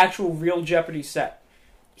on the actual real Jeopardy set.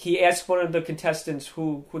 He asks one of the contestants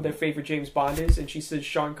who their favorite James Bond is, and she says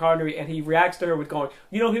Sean Connery, and he reacts to her with going,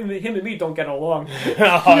 "You know, him and me don't get along."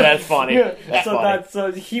 Oh, that's funny. Yeah. That's funny.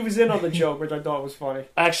 So he was in on the joke, which I thought was funny.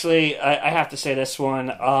 Actually, I have to say this one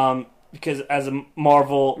because as a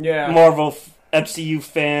Marvel MCU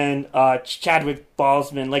fan, Chadwick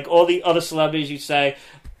Boseman, like all the other celebrities, you say,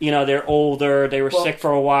 you know, they're older, they were sick for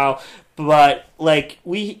a while, but like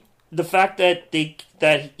the fact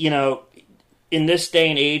that you know, in this day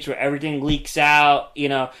and age where everything leaks out, you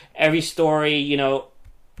know, every story, you know,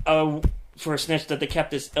 for a snitch that they kept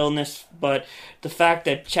this illness, but the fact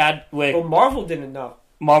that Chadwick... Well, Marvel didn't know.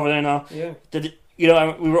 Yeah. You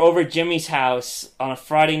know, we were over at Jimmy's house on a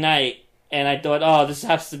Friday night, and I thought, oh, this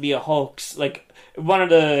has to be a hoax. Like, one of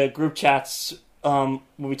the group chats, when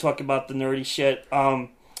we talk about the nerdy shit,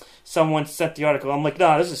 someone sent the article. I'm like,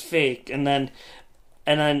 no, this is fake. And then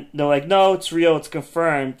they're like, no, it's real, it's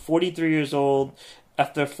confirmed. 43 years old,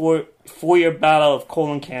 after a four-year battle of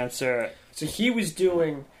colon cancer. So he was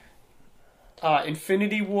doing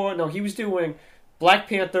Infinity War. No, he was doing Black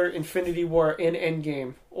Panther, Infinity War, and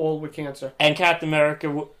Endgame, all with cancer. And Captain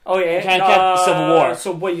America. Oh, yeah. Civil War.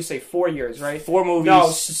 So what do you say, 4 years, right? 4 movies. No,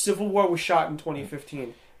 Civil War was shot in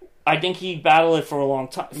 2015. I think he battled it for a long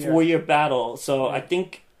time. 4-year battle. So I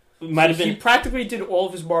think... He practically did all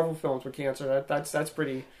of his Marvel films with cancer. That's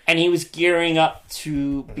pretty... And he was gearing up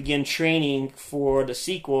to begin training for the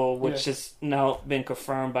sequel, which has now been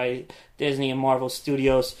confirmed by Disney and Marvel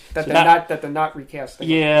Studios. That they're not recasting.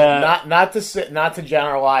 Yeah. Not to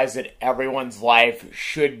generalize that everyone's life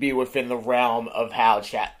should be within the realm of how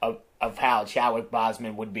Chadwick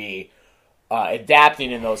Boseman would be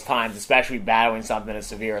adapting in those times, especially battling something as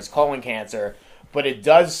severe as colon cancer. But it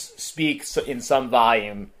does speak in some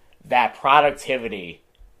volume that productivity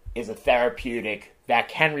is a therapeutic that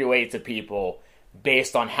can relate to people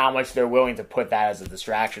based on how much they're willing to put that as a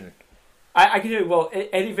distraction. I can do well.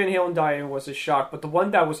 Eddie Van Halen dying was a shock, but the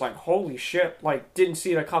one that was like, holy shit, like didn't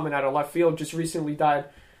see that coming out of left field, just recently died,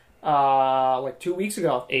 like 2 weeks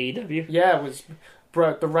ago. AEW. Yeah, it was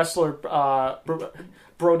the wrestler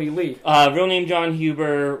Brody Lee. Real name John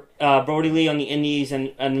Huber. Brody Lee on the Indies,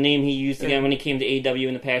 and the name he used again when he came to AEW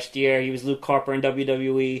in the past year. He was Luke Harper in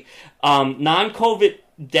WWE. Non-COVID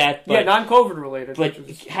death. But, non-COVID related. But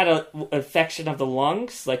had an infection of the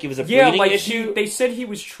lungs. Like it was a breathing issue. They said he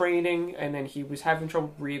was training, and then he was having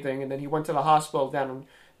trouble breathing, and then he went to the hospital down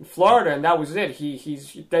in Florida, and that was it.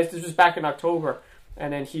 This was back in October,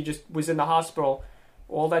 and then he just was in the hospital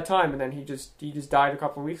all that time, and then he just died a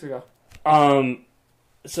couple of weeks ago.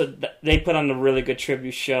 So they put on a really good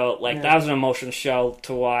tribute show. That was an emotional show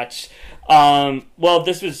to watch.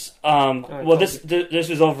 This was this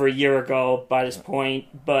was over a year ago by this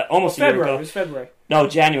point, but almost a year ago. It was February. No,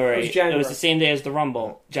 January. It was the same day as the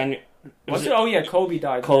Rumble. Was it? Oh yeah, Kobe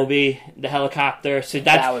died. Kobe, the helicopter. So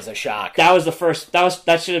that was a shock. That was the first.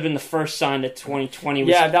 That should have been the first sign that 2020 was.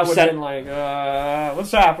 Yeah, that would have been like,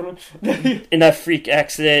 what's happening? In that freak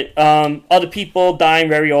accident. Other people dying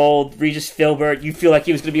very old. Regis Philbert. You feel like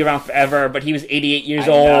he was going to be around forever, but he was 88 years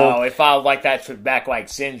old. No, it felt like that Trebek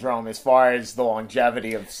syndrome as far as the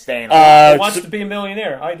longevity of staying alive. He wants to be a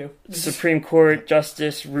millionaire. I do. Supreme Court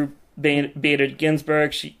Justice Ruth Bader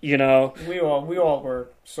Ginsburg. We all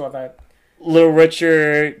saw that. Little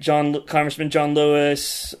Richard, Congressman John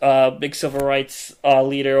Lewis, big civil rights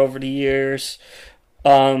leader over the years.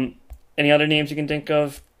 Any other names you can think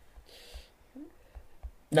of?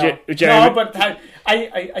 No, no, but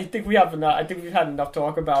I think we have enough. I think we've had enough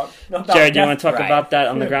talk about. Jared, do you want to talk about that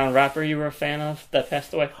underground rapper you were a fan of that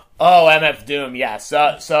passed away? Oh, MF Doom, yes.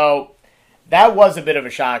 So that was a bit of a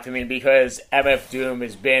shock to me because MF Doom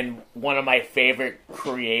has been one of my favorite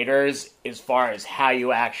creators as far as how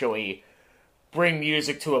you actually bring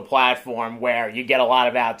music to a platform where you get a lot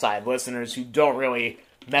of outside listeners who don't really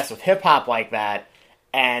mess with hip-hop like that,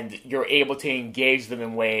 and you're able to engage them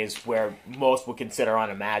in ways where most would consider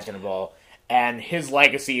unimaginable. And his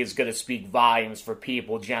legacy is going to speak volumes for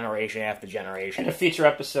people generation after generation. In a future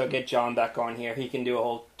episode, get John back on here. He can do a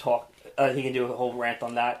whole talk. He can do a whole rant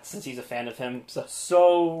on that since he's a fan of him.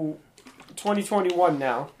 So 2021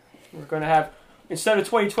 now. We're going to have, instead of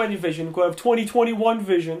 2020 vision, we're going to have 2021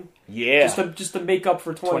 vision. Yeah. Just to make up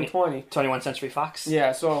for 2020. 21st Century Fox.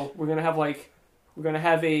 Yeah, so we're going to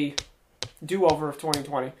have a do-over of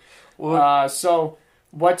 2020. So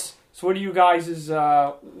what are you guys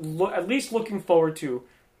at least looking forward to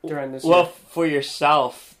during this year? Well, for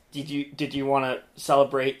yourself, did you want to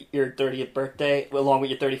celebrate your 30th birthday along with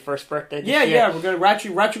your 31st birthday this year? Yeah, we're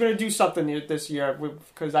actually going to do something this year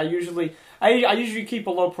because I usually keep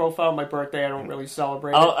a low profile on my birthday. I don't really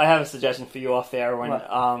celebrate. I have a suggestion for you off air when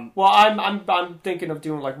well, I'm thinking of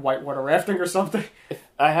doing like whitewater rafting or something.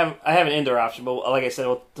 I have an indoor option, but like I said,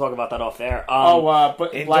 we'll talk about that off air.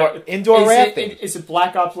 But indoor rafting. Is it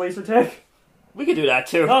Black Ops laser tag? We could do that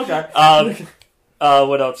too. Okay.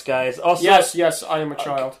 What else, guys? Also, yes, I am a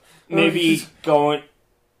child. Maybe going.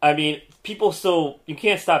 I mean, people still. You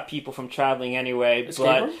can't stop people from traveling anyway.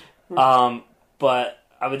 But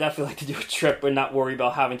I would definitely like to do a trip and not worry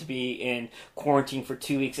about having to be in quarantine for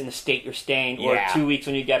 2 weeks in the state you're staying, or 2 weeks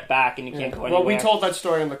when you get back and you can't go anywhere. Well, we told that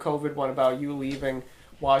story on the COVID one about you leaving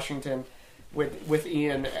Washington with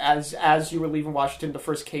Ian as you were leaving Washington. The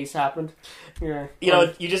first case happened. Yeah,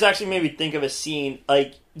 you just actually made me think of a scene.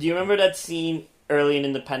 Like, do you remember that scene early in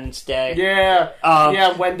Independence Day?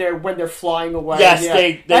 Yeah, when they're flying away.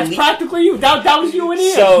 Yes, that's practically you. That was you and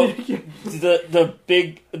Ian. So the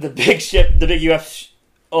big ship, the big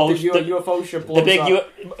UFO ship blows up.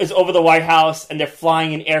 Is over the White House, and they're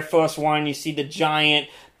flying in Air Force One. You see the giant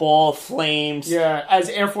ball of flames. Yeah, as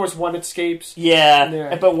Air Force One escapes.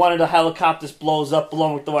 Yeah, but one of the helicopters blows up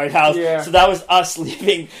along with the White House. Yeah. So that was us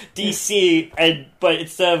leaving D.C., but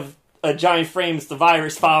instead of a giant frame, it's the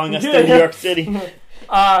virus following us to New York City.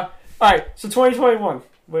 All right, so 2021.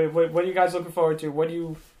 What are you guys looking forward to? What do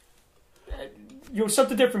you...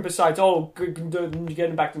 something different besides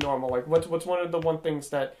getting back to normal. Like what's one of the things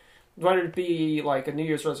that, whether it be like a New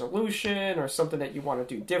Year's resolution or something that you want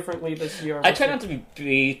to do differently this year? I try not to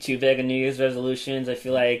be too big on New Year's resolutions. I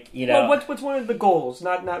feel like Well, what's one of the goals?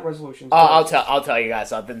 Not resolutions. I'll tell you guys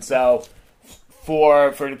something. So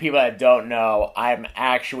for the people that don't know, I'm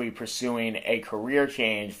actually pursuing a career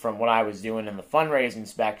change from what I was doing in the fundraising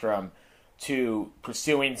spectrum to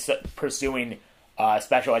pursuing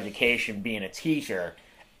special education, being a teacher,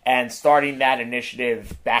 and starting that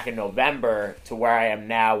initiative back in November to where I am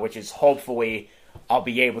now, which is hopefully I'll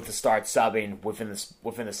be able to start subbing within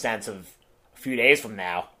the sense of a few days from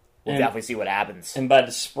now. We'll definitely see what happens. And by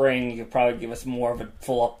the spring, you could probably give us more of a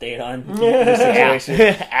full update on the situation.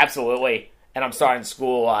 Yeah, absolutely. And I'm starting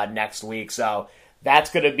school next week, so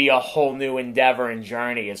that's going to be a whole new endeavor and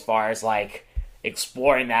journey as far as like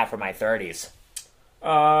exploring that for my 30s.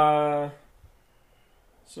 So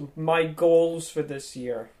my goals for this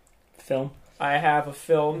year. Film? I have a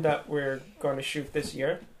film that we're going to shoot this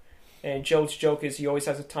year. And Joe's joke is he always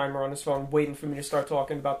has a timer on his phone waiting for me to start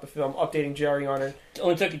talking about the film, updating Jerry on it. It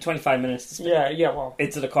only took you 25 minutes to spend. Yeah, well.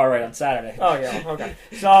 Into the car ride on Saturday. Oh, yeah, okay.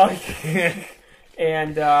 So,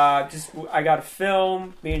 and I got a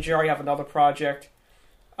film. Me and Jerry have another project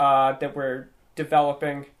that we're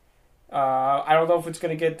developing. I don't know if it's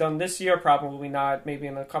going to get done this year. Probably not. Maybe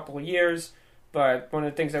in a couple of years. But one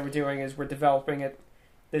of the things that we're doing is we're developing it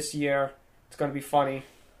this year. It's going to be funny.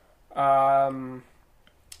 I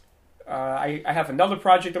have another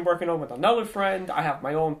project I'm working on with another friend. I have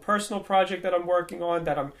my own personal project that I'm working on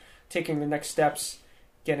that I'm taking the next steps,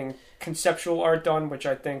 getting conceptual art done, which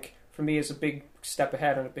I think for me is a big step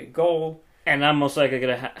ahead and a big goal. And I'm most likely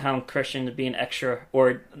going to hound Christian to be an extra,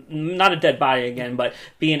 or not a dead body again, but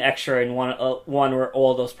be an extra in one or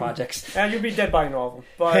all those projects. And you'll be dead body in all of them.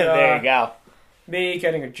 But, there you go. Me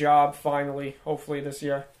getting a job finally, hopefully this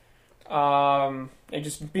year, and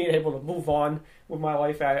just being able to move on with my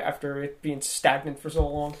life after it being stagnant for so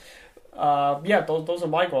long. Those are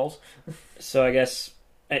my goals. So I guess,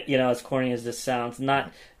 as corny as this sounds,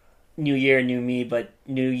 not New Year, new me, but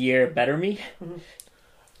New Year, better me.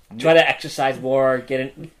 Try to exercise more,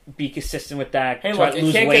 be consistent with that. Hey, look,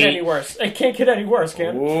 it can't get any worse. It can't get any worse,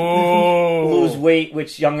 can it? Lose weight,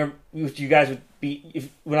 which you guys would be.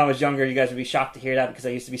 When I was younger, you guys would be shocked to hear that because I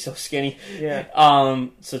used to be so skinny. Yeah.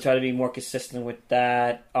 So try to be more consistent with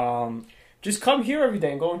that. Just come here every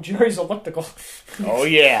day and go on Jerry's Elliptical. Oh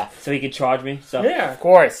yeah. So he could charge me. So yeah, of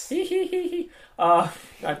course.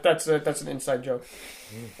 That's an inside joke.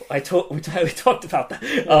 We talked about that.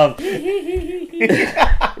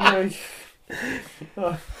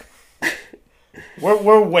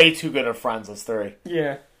 We're way too good of friends, us three.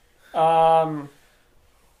 Yeah. Yeah,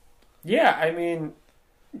 I mean,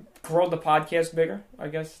 grow the podcast bigger. I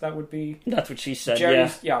guess that would be. That's what she said.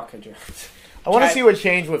 Jerry's, yeah. Okay, Jerry. I want to see what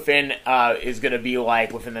change within is going to be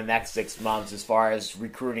like within the next 6 months, as far as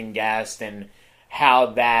recruiting guests and how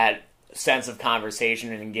that sense of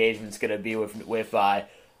conversation and engagement is going to be with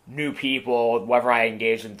new people. Whether I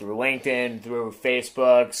engage them through LinkedIn, through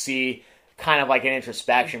Facebook, see kind of like an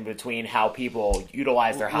introspection between how people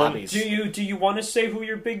utilize their hobbies. Do you want to say who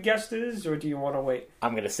your big guest is, or do you want to wait?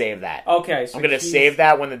 I'm going to save that. Okay. So I'm going to save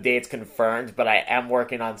that when the date's confirmed, but I am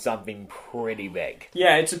working on something pretty big.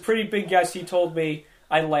 Yeah, it's a pretty big guest. He told me.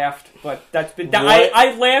 I laughed, but that's been...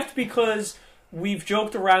 I laughed because we've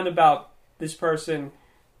joked around about this person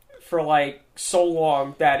for like so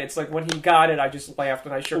long that it's like when he got it, I just laughed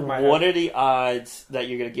and I shook my head. What are the odds that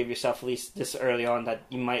you're going to give yourself at least this early on that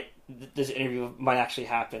this interview might actually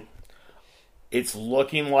happen? It's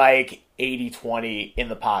looking like 80-20 in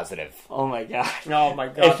the positive. Oh my god! Oh my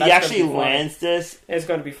god! If he actually lands this, it's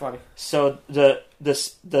going to be funny. So the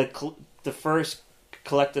first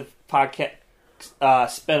collective podcast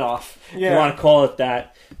spinoff, if you want to call it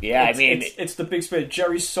that. Yeah, it's the big spin.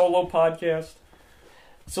 Jerry's solo podcast.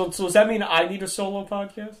 So does that mean I need a solo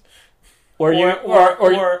podcast? Or you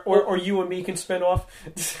and me can spin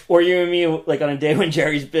off? Or you and me, like on a day when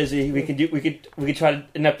Jerry's busy, we could try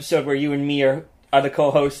an episode where you and me are the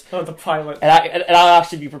co-hosts. Oh, the pilot. And I'll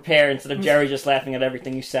actually be prepared instead of Jerry just laughing at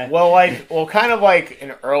everything you say. Well, kind of like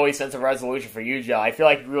an early sense of resolution for you, Joe. I feel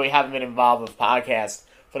like you really haven't been involved with podcasts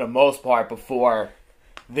for the most part before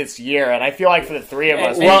this year, and I feel like for the three of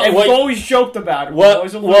us, we've always joked about it.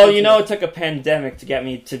 It took a pandemic to get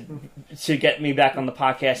me back on the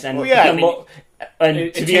podcast, and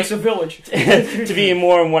it takes a village to be in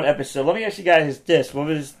more than one episode. Let me ask you guys this: what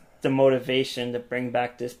was the motivation to bring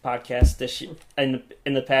back this podcast this year, in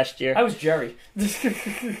the past year? I was Jerry.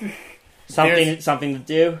 something to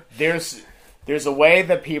do. There's a way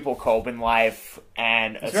that people cope in life,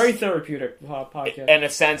 and it's very therapeutic podcast, and a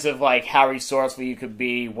sense of like how resourceful you could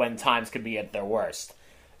be when times could be at their worst.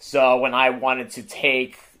 So when I wanted to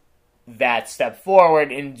take that step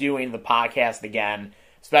forward in doing the podcast again,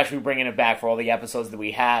 especially bringing it back for all the episodes that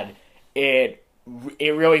we had, it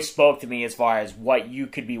really spoke to me as far as what you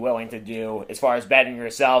could be willing to do, as far as betting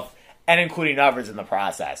yourself and including others in the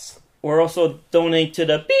process. Or also donate to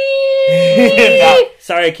the beep.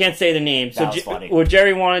 Sorry, I can't say the name. That was funny. Or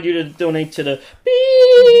Jerry wanted you to donate to the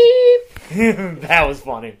beep. That was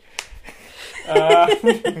funny. All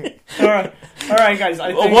right, guys.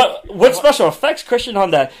 What special effects, Christian, on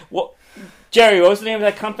that? Jerry, what was the name of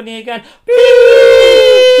that company again?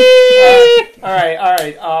 All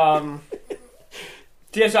right.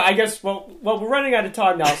 Yeah, so I guess we're running out of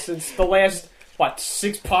time now since the last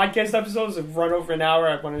 6 podcast episodes have run over an hour.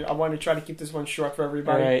 I want to try to keep this one short for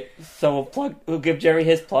everybody. All right. So we'll give Jerry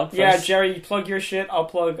his plug first. Yeah, Jerry, you plug your shit. I'll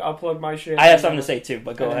plug my shit. I have something to say too,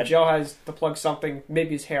 but go ahead. Joe has to plug something, maybe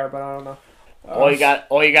his hair, but I don't know.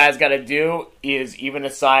 All you guys got to do is, even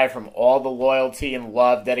aside from all the loyalty and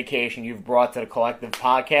love, dedication you've brought to the Collective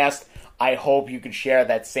Podcast, I hope you can share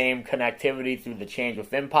that same connectivity through the Change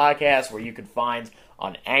Within podcast, where you can find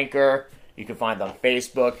on Anchor. You can find on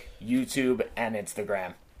Facebook, YouTube, and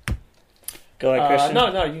Instagram. Go ahead, Christian.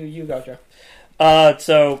 No, you go, Joe.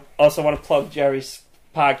 So, also want to plug Jerry's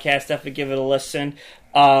podcast. Definitely give it a listen.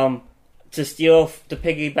 To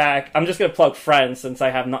piggyback, I'm just going to plug friends since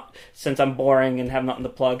I'm boring and have nothing to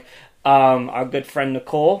plug. Our good friend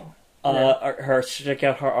Nicole, check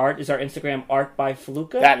out her art. Is our Instagram Art by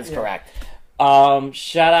Faluca? That is correct.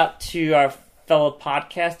 Shout out to our fellow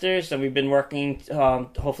podcasters, and we've been working.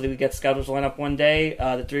 Hopefully, we get schedules lined up one day.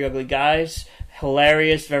 The Three Ugly Guys,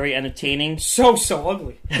 hilarious, very entertaining. So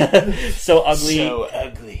ugly, so ugly, so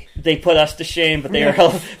ugly. They put us to shame, but they are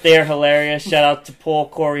hilarious. Shout out to Paul,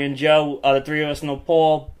 Corey, and Joe. The three of us know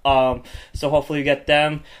Paul, so hopefully we get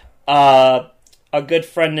them. Our good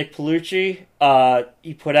friend Nick Palucci,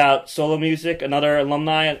 he put out solo music. Another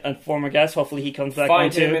alumni and former guest. Hopefully he comes back.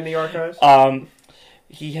 Find him in the archives.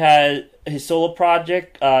 He had his solo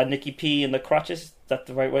project, Nikki P and the Crutches. that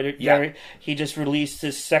the right way? Yeah. He just released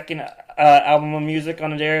his second album of music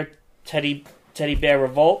on there, Teddy Bear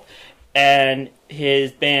Revolt, and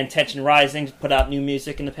his band Tension Rising put out new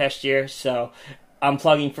music in the past year. So I'm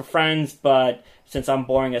plugging for friends, but since I'm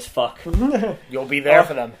boring as fuck, you'll be there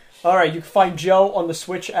for them. All right, you can find Joe on the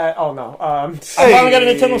Switch at. Oh no, I've only got a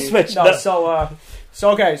Nintendo Switch. No,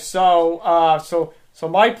 so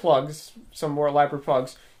my plugs, some more elaborate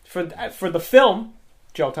plugs for the film.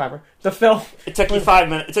 Joe Timer, the film. It took you 5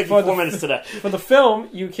 minutes. It took you 4 minutes today. For the film,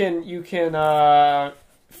 you can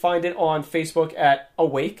find it on Facebook at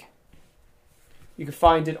Awake. You can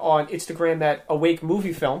find it on Instagram at Awake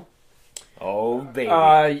Movie Film. Oh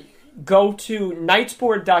baby! Go to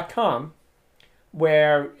nightsport.com,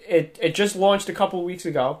 where it just launched a couple of weeks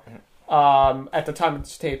ago. At the time of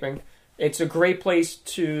this taping, it's a great place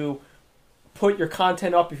to put your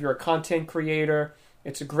content up if you're a content creator.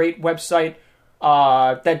 It's a great website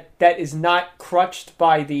that is not crutched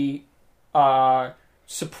by the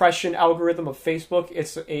suppression algorithm of Facebook.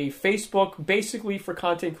 It's a Facebook basically for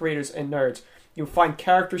content creators and nerds. You'll find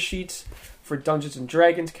character sheets for Dungeons and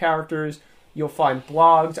Dragons characters. You'll find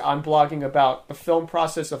blogs. I'm blogging about the film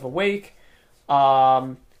process of Awake.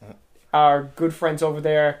 Our good friends over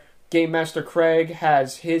there, Game Master Craig,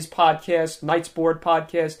 has his podcast, Night's Board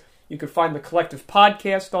Podcast. You can find the Collective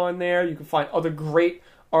Podcast on there. You can find other great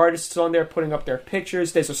artists on there putting up their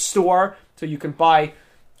pictures. There's a store, so you can buy,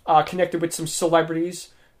 connected with some celebrities.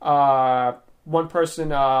 One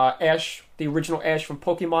person, Ash, the original Ash from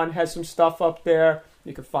Pokemon, has some stuff up there.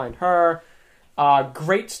 You can find her.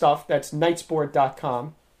 Great stuff. That's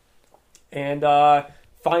nightsport.com. And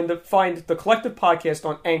find the Collective Podcast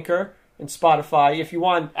on Anchor and Spotify. If you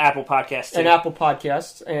want Apple Podcasts, and Apple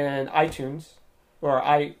Podcasts and iTunes,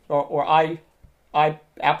 Apple iTunes.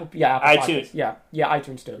 Podcasts. Yeah,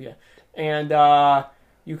 iTunes too. Yeah, and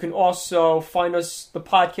you can also find us the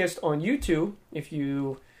podcast on YouTube if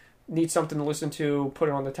you need something to listen to. Put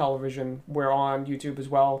it on the television. We're on YouTube as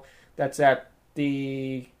well. That's at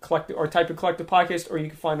the Collective, or type of Collective Podcast, or you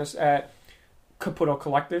can find us at Caputo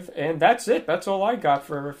Collective, and that's it. That's all I got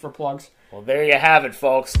for plugs. Well, there you have it,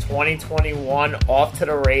 folks. 2021 off to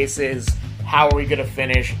the races. How are we going to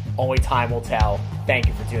finish? Only time will tell. Thank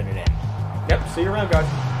you for tuning in. Yep, see you around,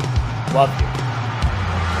 guys. Love you.